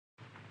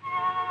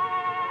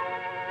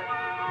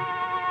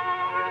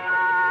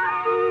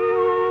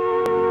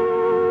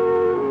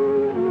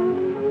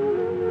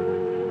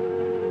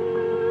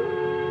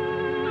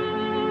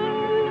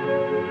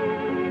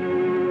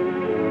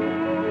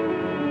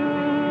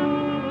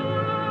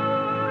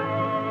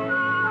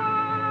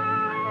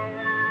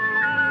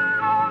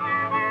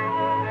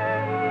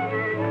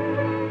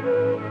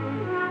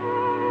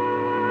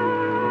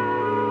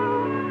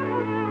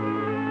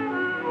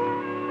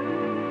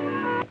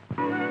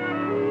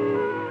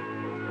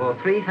For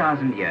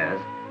 3,000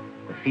 years,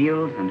 the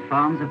fields and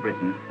farms of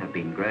Britain have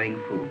been growing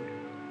food.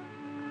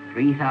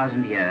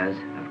 3,000 years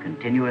of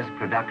continuous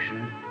production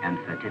and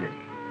fertility.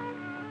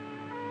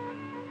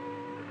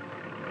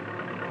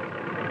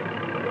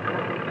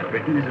 But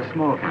Britain is a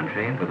small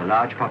country with a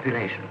large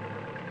population,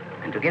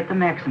 and to get the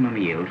maximum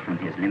yield from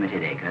his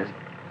limited acres,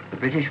 the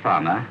British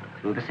farmer,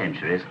 through the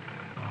centuries,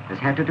 has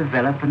had to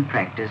develop and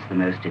practice the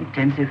most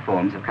intensive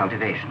forms of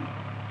cultivation.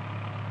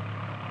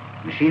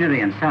 Machinery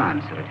and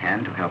science are at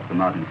hand to help the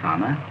modern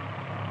farmer,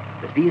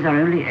 but these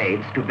are only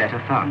aids to better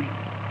farming.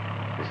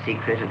 The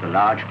secret of the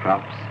large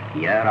crops,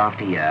 year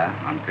after year,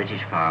 on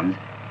British farms,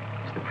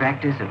 is the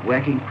practice of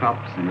working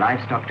crops and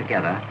livestock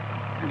together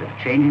and of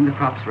changing the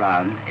crops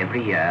round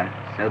every year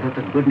so that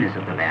the goodness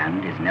of the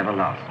land is never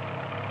lost.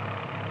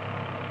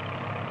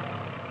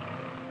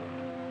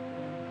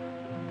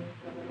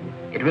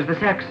 It was the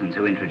Saxons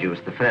who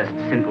introduced the first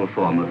simple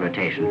form of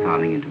rotation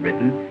farming into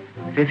Britain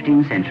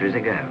 15 centuries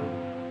ago.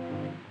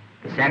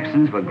 The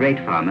Saxons were great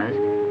farmers,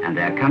 and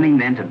their coming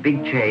meant a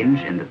big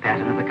change in the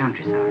pattern of the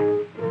countryside.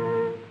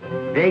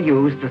 They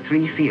used the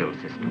three-field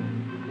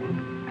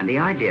system, and the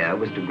idea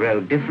was to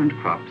grow different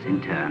crops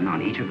in turn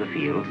on each of the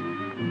fields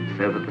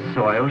so that the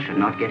soil should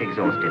not get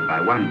exhausted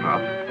by one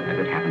crop as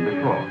had happened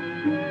before.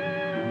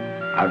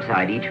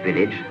 Outside each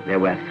village, there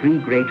were 3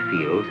 great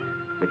fields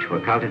which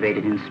were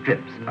cultivated in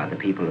strips by the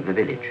people of the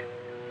village.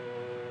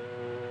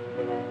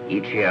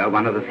 Each year,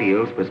 one of the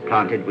fields was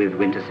planted with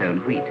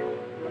winter-sown wheat.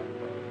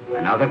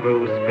 Another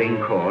grew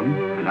spring corn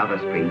and other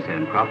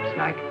spring-sown crops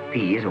like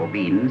peas or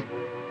beans,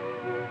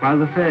 while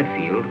the third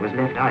field was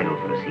left idle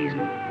for a season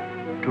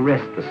to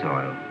rest the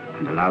soil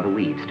and allow the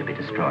weeds to be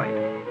destroyed.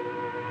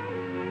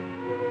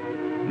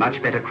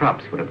 Much better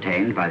crops were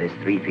obtained by this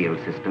 3-field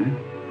system,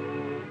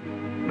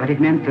 but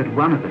it meant that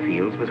one of the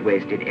fields was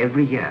wasted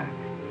every year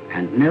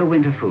and no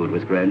winter food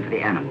was grown for the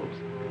animals.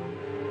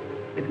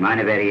 With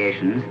minor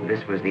variations,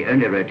 this was the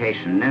only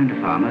rotation known to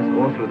farmers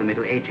all through the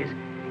Middle Ages,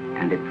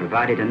 and it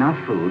provided enough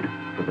food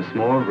for the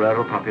small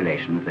rural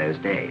population of those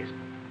days.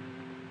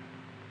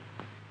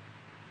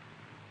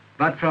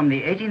 But from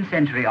the 18th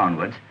century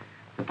onwards,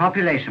 the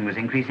population was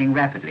increasing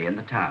rapidly in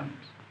the towns,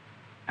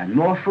 and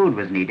more food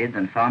was needed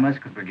than farmers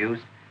could produce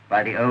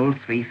by the old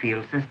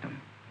 3-field system.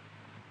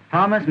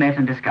 Farmers met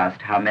and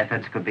discussed how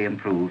methods could be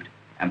improved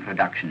and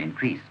production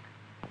increased.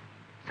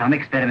 Some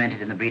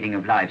experimented in the breeding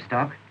of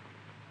livestock,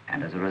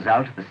 and as a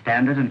result, the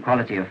standard and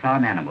quality of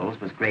farm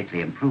animals was greatly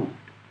improved.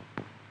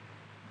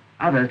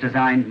 Others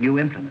designed new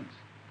implements.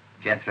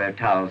 Jethro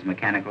Tull's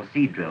mechanical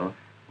seed drill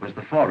was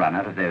the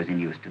forerunner of those in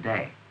use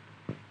today.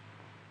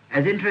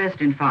 As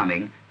interest in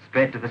farming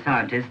spread to the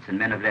scientists and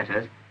men of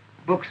letters,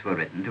 books were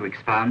written to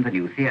expound the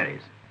new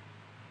theories.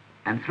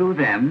 And through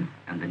them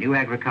and the new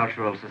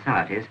agricultural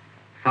societies,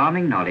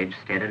 farming knowledge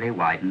steadily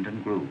widened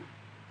and grew.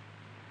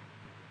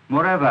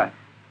 Moreover,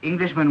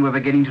 Englishmen were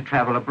beginning to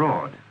travel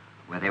abroad,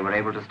 where they were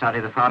able to study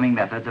the farming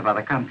methods of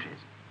other countries.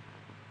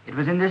 It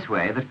was in this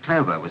way that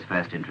clover was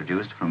first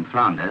introduced from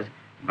Flanders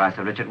by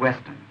Sir Richard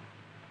Weston.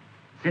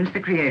 Since the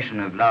creation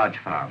of large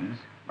farms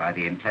by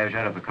the enclosure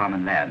of the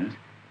common lands,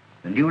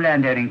 the new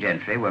landowning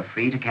gentry were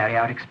free to carry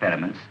out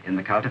experiments in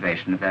the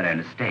cultivation of their own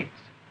estates.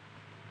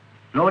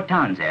 Lord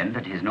Townshend,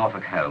 at his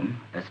Norfolk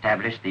home,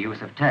 established the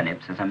use of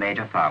turnips as a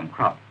major farm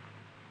crop,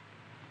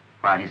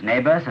 while his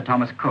neighbour, Sir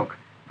Thomas Cook,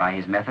 by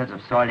his methods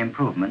of soil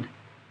improvement,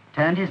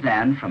 turned his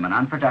land from an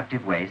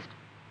unproductive waste,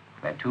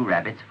 where 2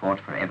 rabbits fought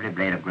for every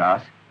blade of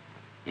grass,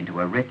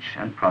 into a rich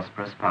and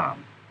prosperous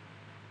farm.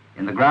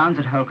 In the grounds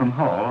at Holcombe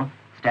Hall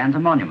stands a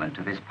monument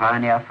to this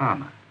pioneer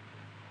farmer,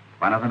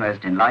 one of the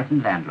most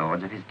enlightened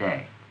landlords of his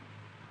day,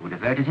 who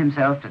devoted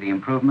himself to the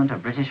improvement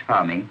of British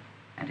farming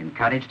and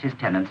encouraged his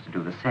tenants to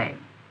do the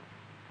same.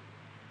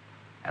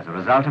 As a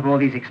result of all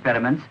these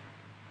experiments,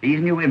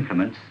 these new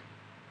implements,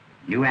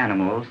 new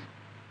animals,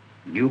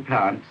 new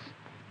plants,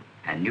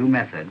 and new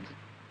methods,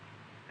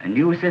 a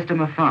new system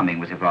of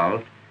farming was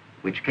evolved,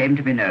 which came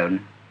to be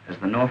known as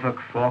the Norfolk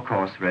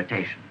 4-course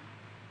rotation.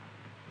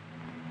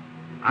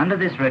 Under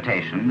this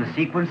rotation, the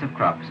sequence of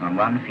crops on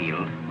one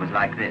field was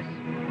like this.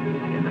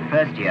 In the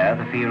first year,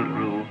 the field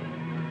grew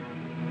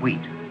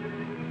wheat.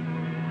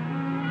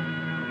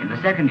 In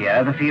the second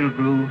year, the field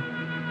grew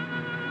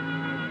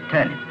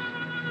turnips.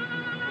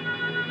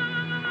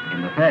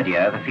 In the third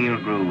year, the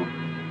field grew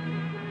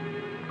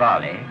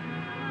barley.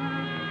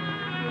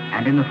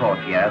 And in the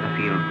fourth year, the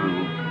field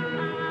grew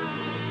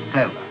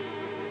clover.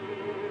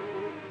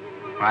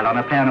 While on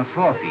a plan of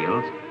 4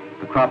 fields,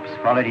 the crops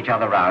followed each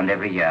other round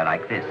every year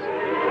like this.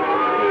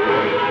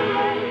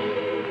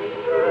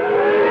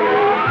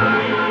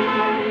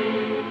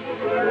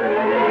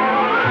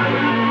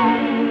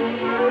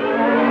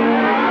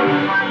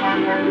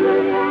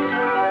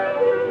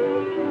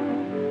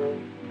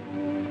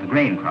 The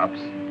grain crops,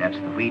 that's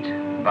the wheat,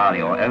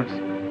 barley or oats,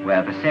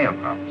 were the sale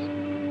crops.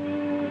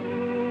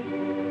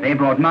 They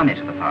brought money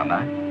to the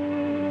farmer,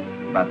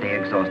 but they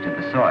exhausted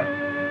the soil,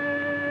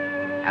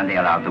 and they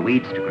allowed the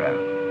weeds to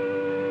grow.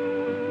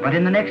 But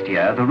in the next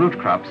year, the root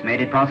crops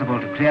made it possible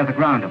to clear the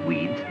ground of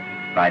weeds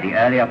by the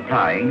earlier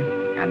ploughing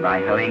and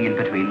by hoeing in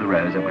between the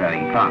rows of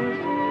growing plants.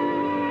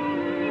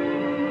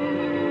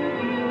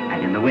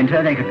 And in the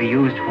winter they could be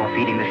used for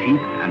feeding the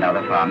sheep and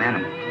other farm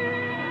animals.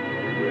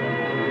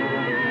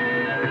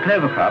 The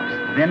clover crops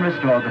then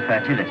restored the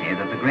fertility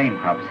that the grain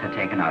crops had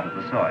taken out of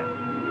the soil.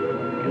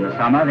 In the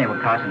summer they were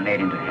cut and made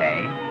into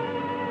hay,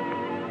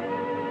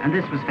 and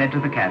this was fed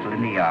to the cattle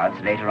in the yards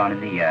later on in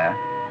the year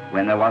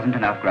when there wasn't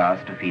enough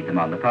grass to feed them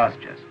on the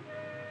pastures.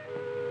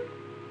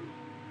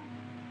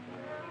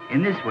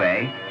 In this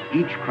way,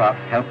 each crop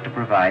helped to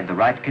provide the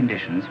right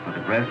conditions for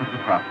the growth of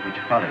the crop which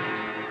followed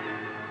it.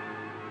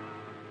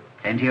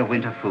 Plenty of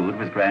winter food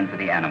was grown for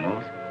the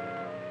animals,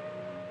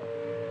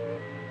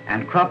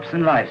 and crops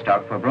and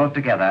livestock were brought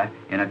together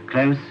in a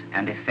close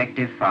and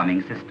effective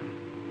farming system.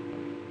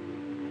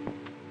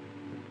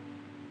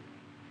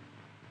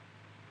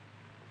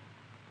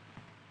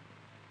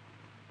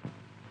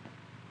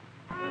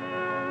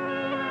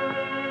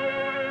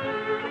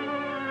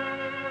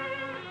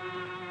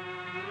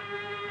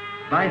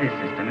 By this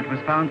system, it was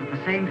found that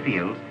the same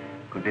fields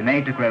could be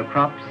made to grow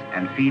crops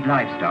and feed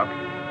livestock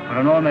for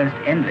an almost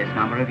endless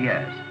number of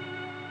years.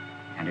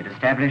 And it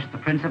established the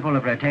principle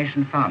of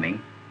rotation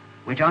farming,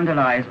 which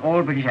underlies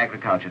all British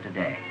agriculture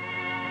today.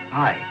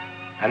 Aye,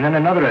 and then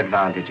another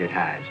advantage it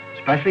has,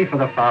 especially for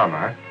the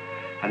farmer,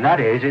 and that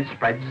is it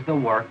spreads the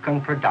work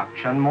and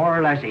production more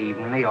or less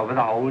evenly over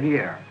the whole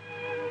year.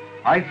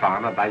 I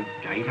farm about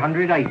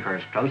 800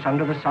 acres close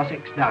under the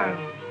Sussex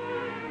Downs,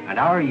 and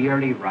our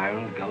yearly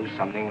round goes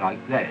something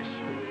like this.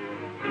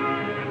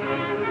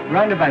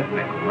 Round about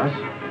Michaelmas,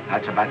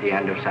 that's about the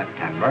end of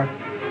September,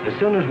 as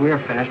soon as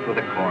we're finished with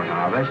the corn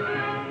harvest,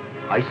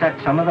 I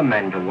set some of the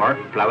men to work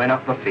ploughing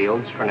up the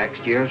fields for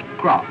next year's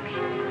crops.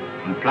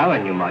 And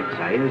ploughing, you might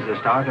say, is the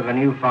start of a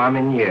new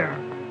farming year.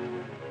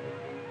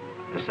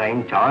 At the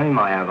same time,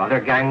 I have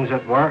other gangs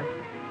at work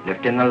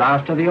lifting the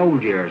last of the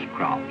old year's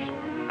crops.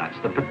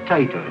 That's the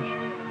potatoes,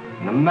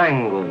 and the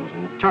mangels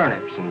and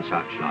turnips and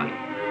such like.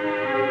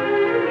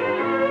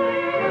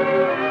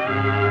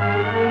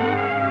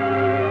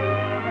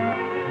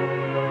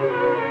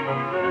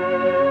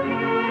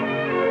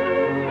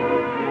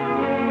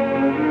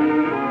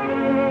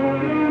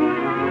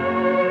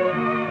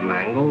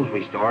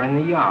 We store in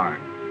the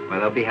yard, where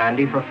they'll be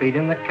handy for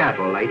feeding the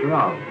cattle later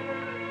on.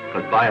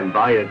 Because by and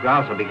by the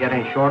grass will be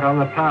getting short on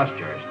the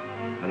pastures,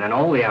 and then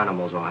all the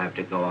animals will have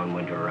to go on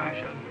winter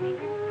rations.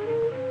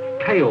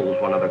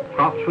 Kale's one of the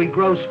crops we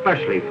grow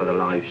specially for the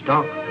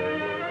livestock.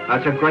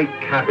 That's a great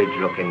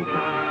cabbage-looking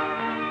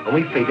plant, and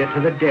we feed it to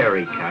the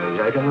dairy cows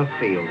out in the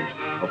fields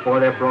before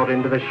they're brought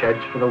into the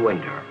sheds for the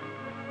winter.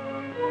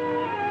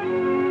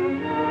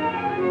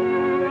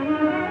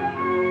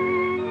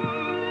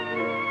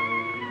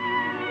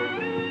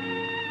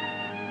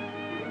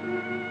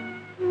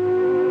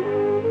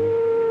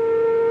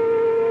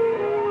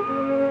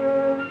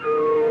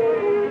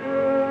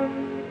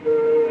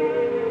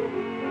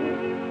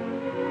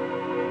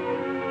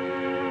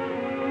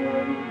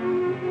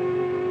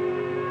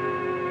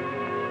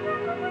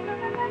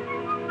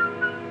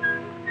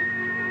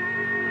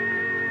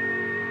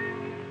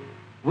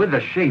 With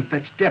the sheep,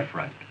 it's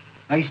different.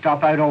 They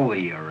stop out all the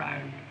year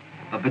round.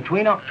 But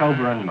between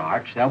October and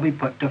March, they'll be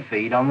put to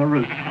feed on the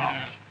root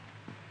crops.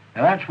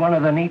 Now, that's one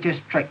of the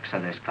neatest tricks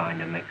of this kind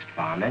of mixed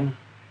farming,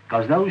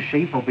 because those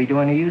sheep will be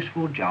doing a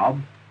useful job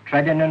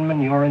treading and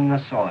manuring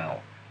the soil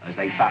as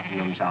they fatten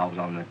themselves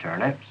on the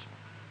turnips.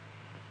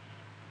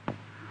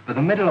 By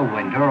the middle of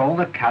winter, all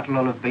the cattle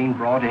will have been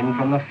brought in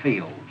from the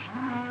fields,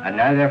 and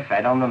now they're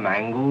fed on the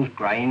mangels,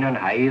 grain and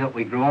hay that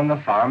we grew on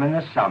the farm in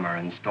the summer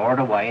and stored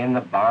away in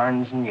the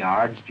barns and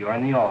yards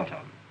during the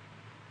autumn.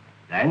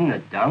 Then the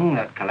dung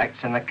that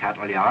collects in the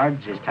cattle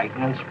yards is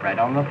taken and spread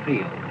on the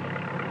field.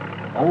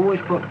 Always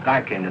put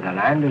back into the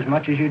land as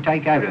much as you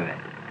take out of it.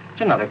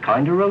 It's another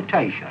kind of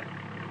rotation.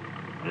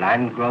 The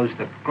land grows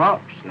the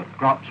crops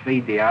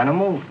feed the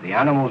animals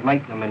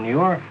make the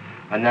manure,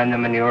 and then the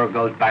manure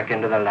goes back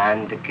into the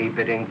land to keep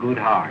it in good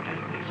heart, as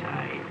we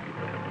say.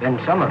 Then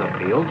some of the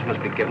fields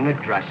must be given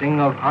a dressing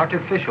of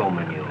artificial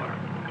manure.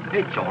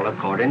 It's all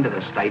according to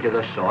the state of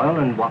the soil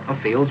and what the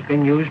field's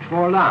been used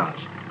for last.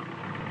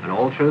 And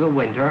all through the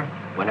winter,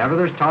 whenever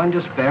there's time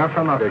to spare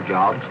from other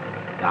jobs,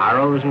 the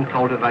harrows and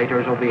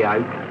cultivators will be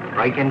out,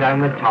 breaking down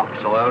the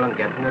topsoil and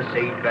getting the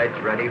seed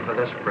beds ready for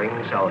the spring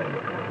sowing.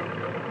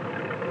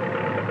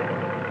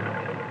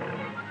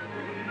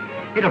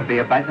 It'll be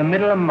about the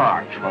middle of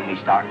March when we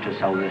start to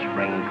sow the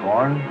spring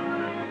corn.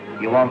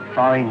 You want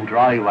fine,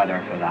 dry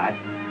weather for that.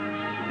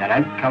 Then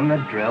out come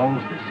the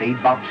drills, the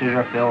seed boxes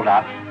are filled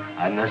up,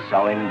 and the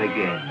sowing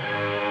begins.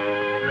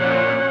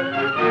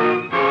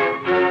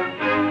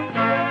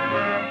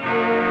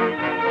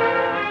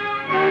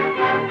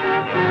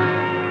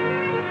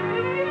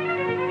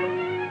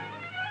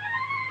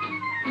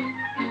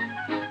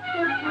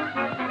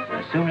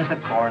 As soon as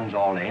the corn's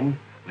all in,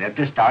 we have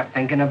to start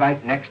thinking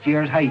about next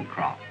year's hay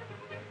crop.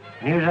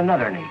 And here's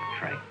another neat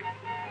trick.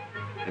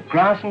 The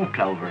grass and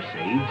clover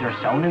seeds are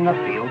sown in the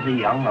fields of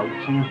young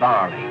oats and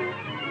barley.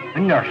 A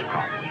nurse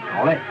crop, we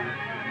call it,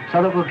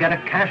 so that we'll get a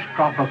cash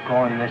crop of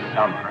corn this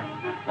summer,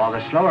 while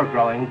the slower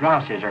growing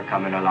grasses are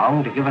coming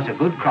along to give us a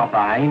good crop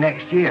of hay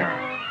next year.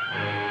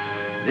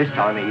 This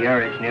time of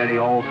year it's nearly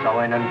all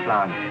sowing and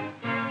planting.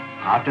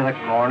 After the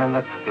corn and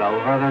the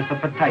clover, there's the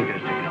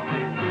potatoes to go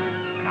in.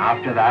 And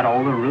after that,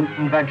 all the root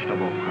and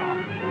vegetable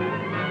crops.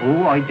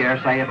 Oh, I dare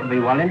say it'll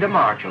be well into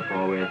March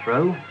before we're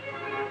through.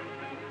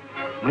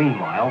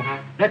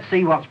 Meanwhile, let's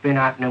see what's been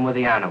happening with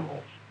the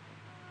animals.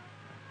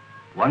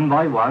 One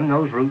by one,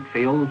 those root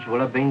fields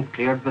will have been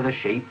cleared by the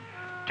sheep,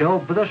 till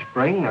by the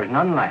spring there's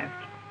none left.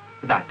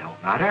 But that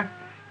don't matter,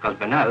 because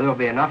by now there'll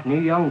be enough new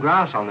young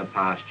grass on the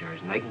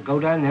pastures, and they can go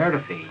down there to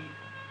feed.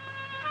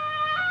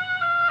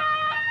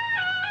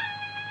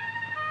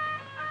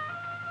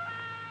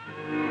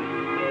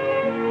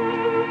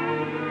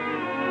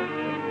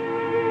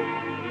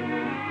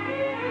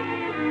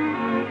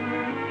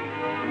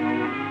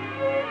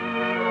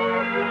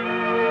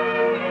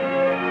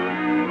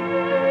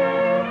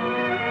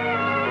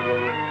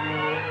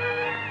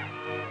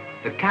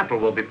 The cattle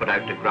will be put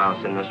out to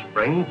grass in the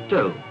spring,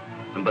 too.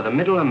 And by the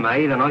middle of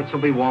May, the nights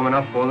will be warm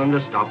enough for them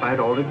to stop out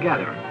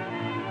altogether.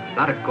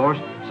 That, of course,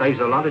 saves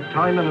a lot of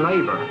time and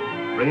labor,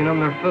 bringing them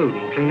their food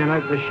and cleaning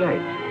out the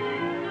sheds.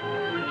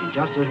 Which is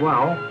just as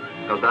well,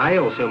 because the hay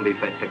will soon be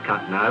fit to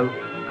cut now,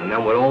 and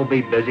then we'll all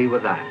be busy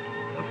with that,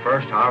 the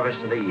first harvest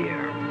of the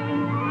year.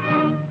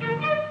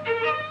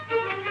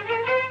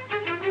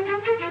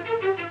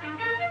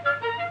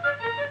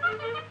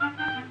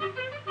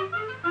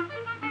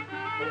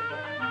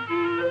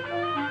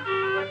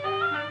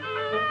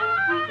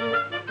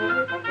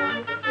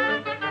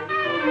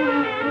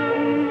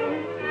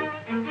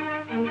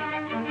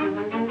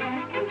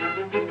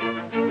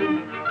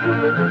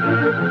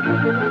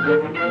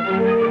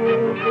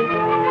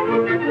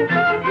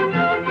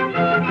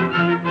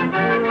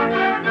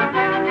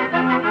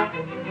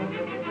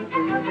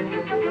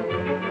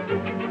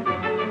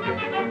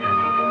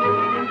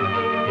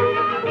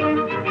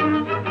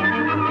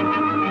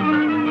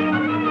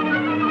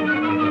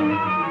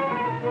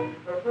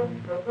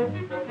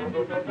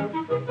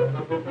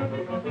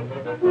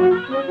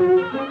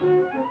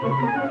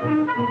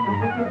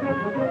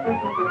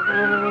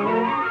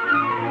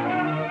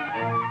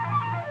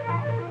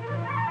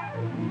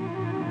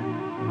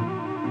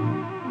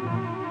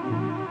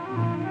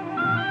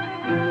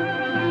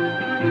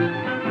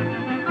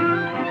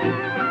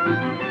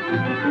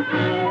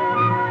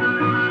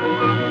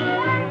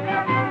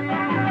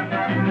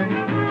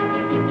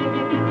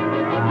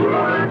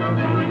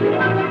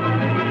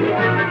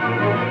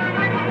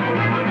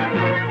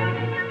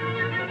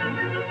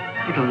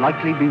 It'll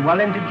likely be well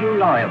into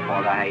July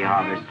before the hay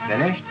harvest's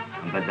finished,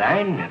 and by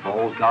then, if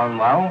all's gone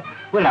well,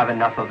 we'll have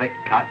enough of it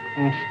cut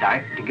and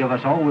stacked to give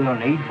us all we'll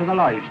need for the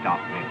livestock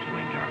next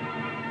winter.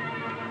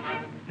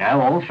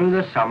 Now, all through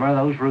the summer,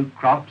 those root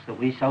crops that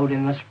we sowed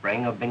in the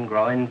spring have been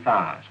growing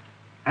fast,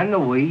 and the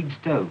weeds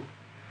too.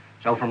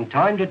 So from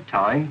time to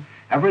time,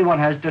 everyone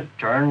has to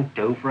turn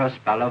to for a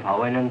spell of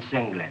hoeing and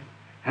singling,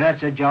 and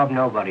that's a job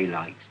nobody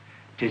likes.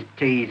 'Tis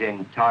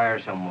teasing,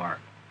 tiresome work.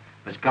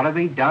 But it's got to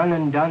be done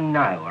and done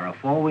now, or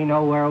before we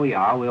know where we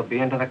are, we'll be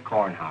into the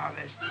corn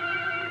harvest.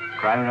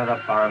 Crown of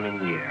the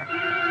farming year.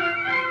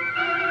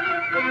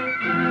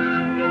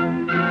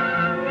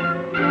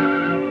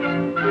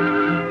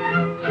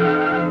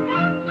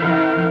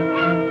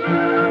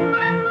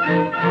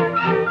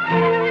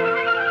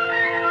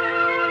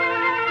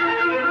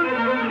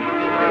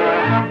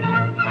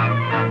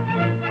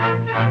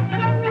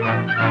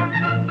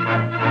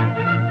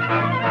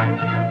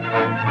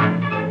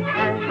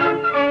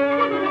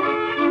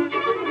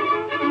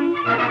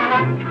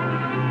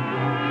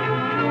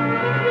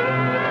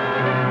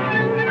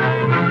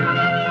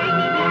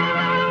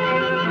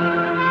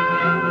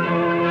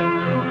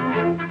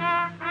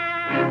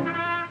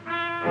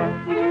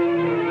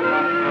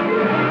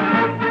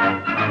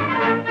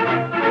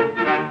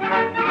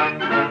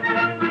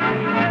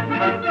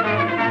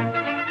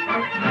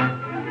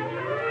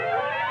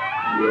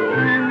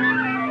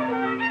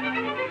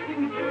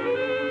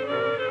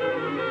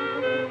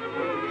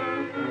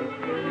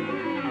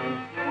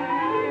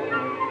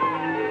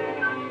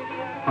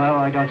 Well,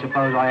 I don't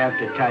suppose I have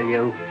to tell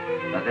you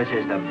that this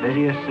is the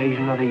busiest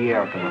season of the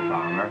year for the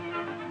farmer.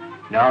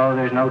 No,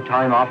 there's no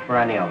time off for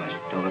any of us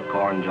till the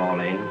corn's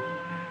all in.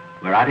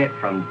 We're at it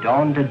from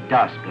dawn to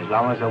dusk as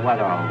long as the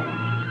weather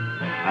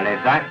holds. And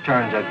if that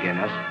turns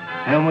against us,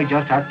 then we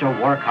just have to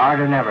work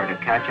harder than ever to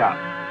catch up.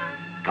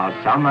 Because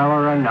somehow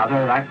or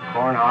another that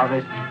corn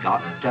harvest's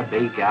got to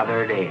be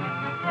gathered in.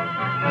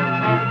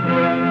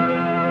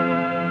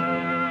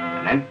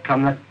 And out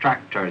come the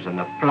tractors and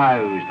the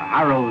ploughs, the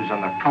harrows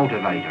and the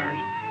cultivators,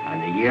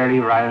 and the yearly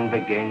round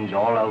begins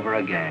all over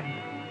again.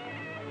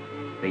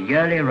 The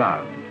yearly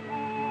round,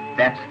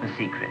 that's the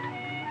secret.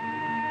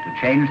 To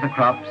change the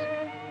crops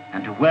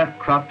and to work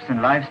crops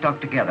and livestock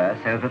together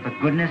so that the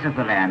goodness of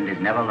the land is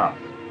never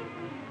lost.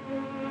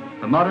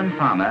 The modern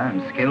farmer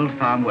and skilled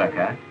farm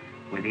worker,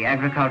 with the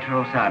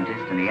agricultural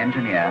scientist and the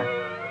engineer,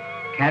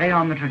 carry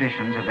on the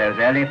traditions of those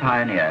early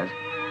pioneers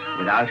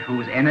without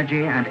whose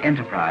energy and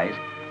enterprise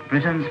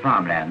Britain's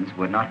farmlands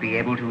would not be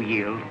able to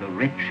yield the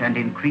rich and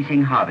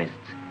increasing harvests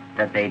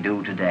that they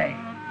do today.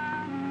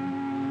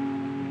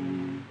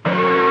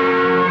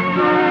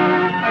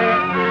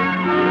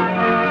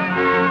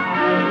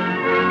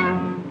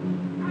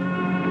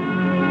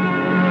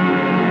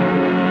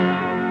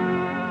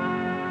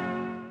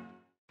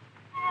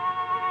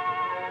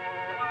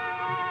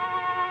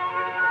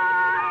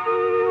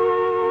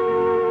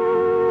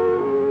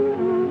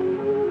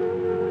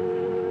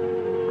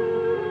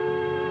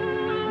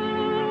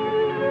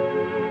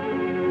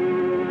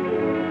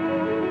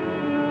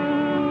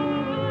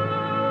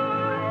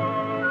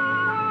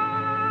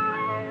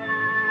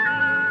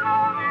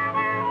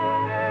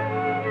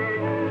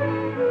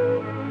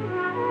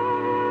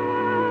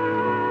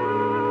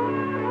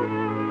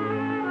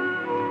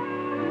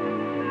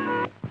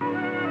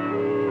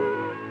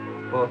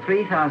 For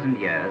 3,000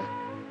 years,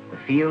 the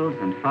fields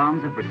and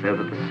farms of Britain, so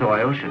that the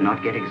soil should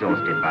not get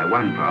exhausted by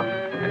one crop,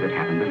 as had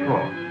happened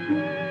before.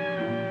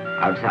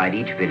 Outside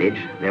each village,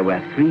 there were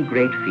 3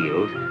 great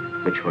fields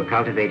which were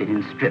cultivated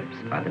in strips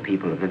by the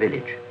people of the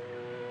village.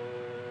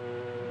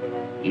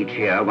 Each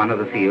year, one of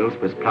the fields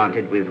was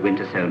planted with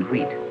winter-sown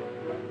wheat.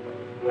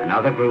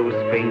 Another grew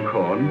spring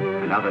corn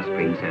and other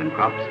spring-sown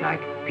crops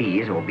like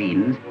peas or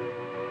beans,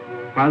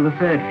 while the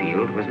third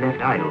field was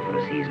left idle for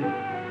a season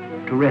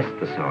to rest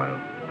the soil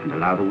and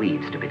allow the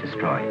weeds to be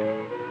destroyed.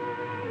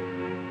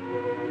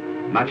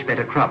 Much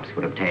better crops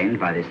were obtained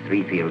by this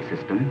 3-field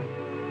system.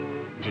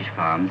 British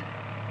farms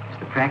is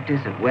the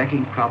practice of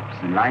working crops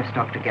and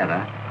livestock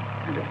together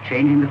and of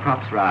changing the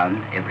crops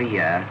round every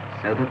year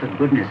so that the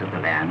goodness of the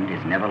land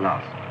is never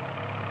lost.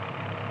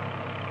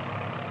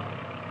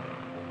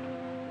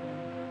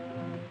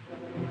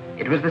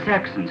 It was the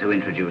Saxons who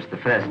introduced the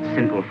first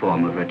simple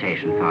form of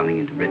rotation farming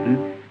into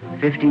Britain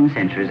 15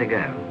 centuries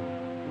ago.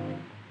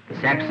 The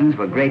Saxons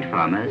were great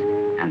farmers,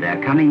 and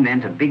their coming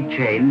meant a big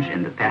change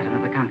in the pattern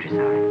of the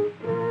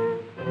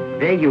countryside.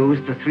 They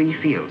used the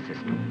 3-field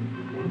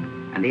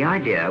system, and the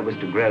idea was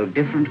to grow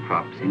different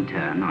crops in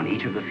turn on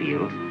each of the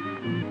fields,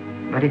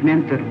 but it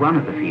meant that one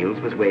of the fields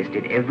was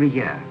wasted every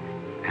year,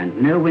 and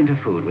no winter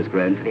food was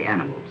grown for the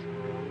animals.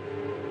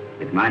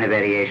 With minor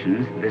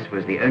variations, this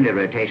was the only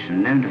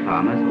rotation known to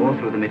farmers all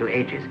through the Middle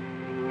Ages,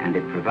 and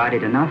it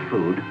provided enough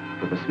food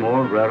for the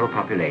small rural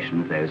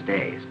population of those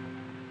days.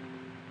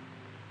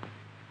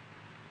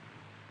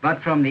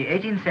 But from the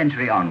 18th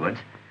century onwards,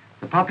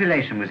 the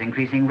population was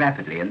increasing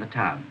rapidly in the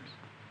towns,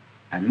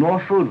 and more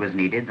food was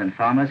needed than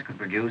farmers could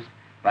produce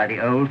by the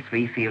old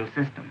 3-field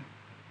system.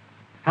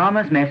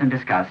 Farmers met and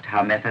discussed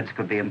how methods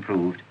could be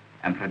improved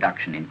and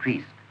production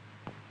increased.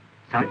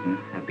 Some Britain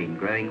have been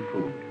growing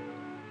food.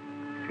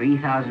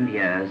 3,000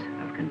 years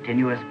of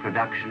continuous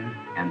production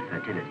and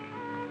fertility.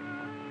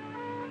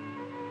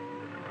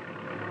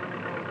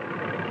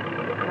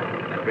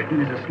 But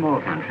Britain is a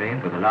small country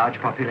with a large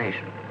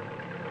population.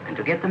 And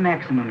to get the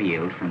maximum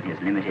yield from his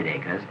limited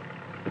acres,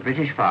 the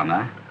British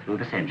farmer, through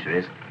the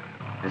centuries,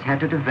 has had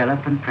to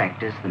develop and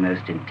practice the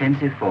most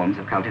intensive forms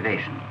of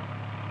cultivation.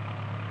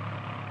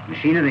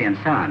 Machinery and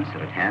science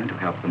are at hand to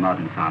help the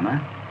modern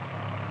farmer,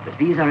 but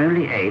these are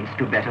only aids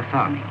to better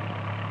farming.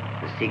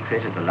 The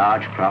secret of the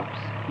large crops,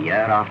 year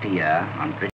after year, on British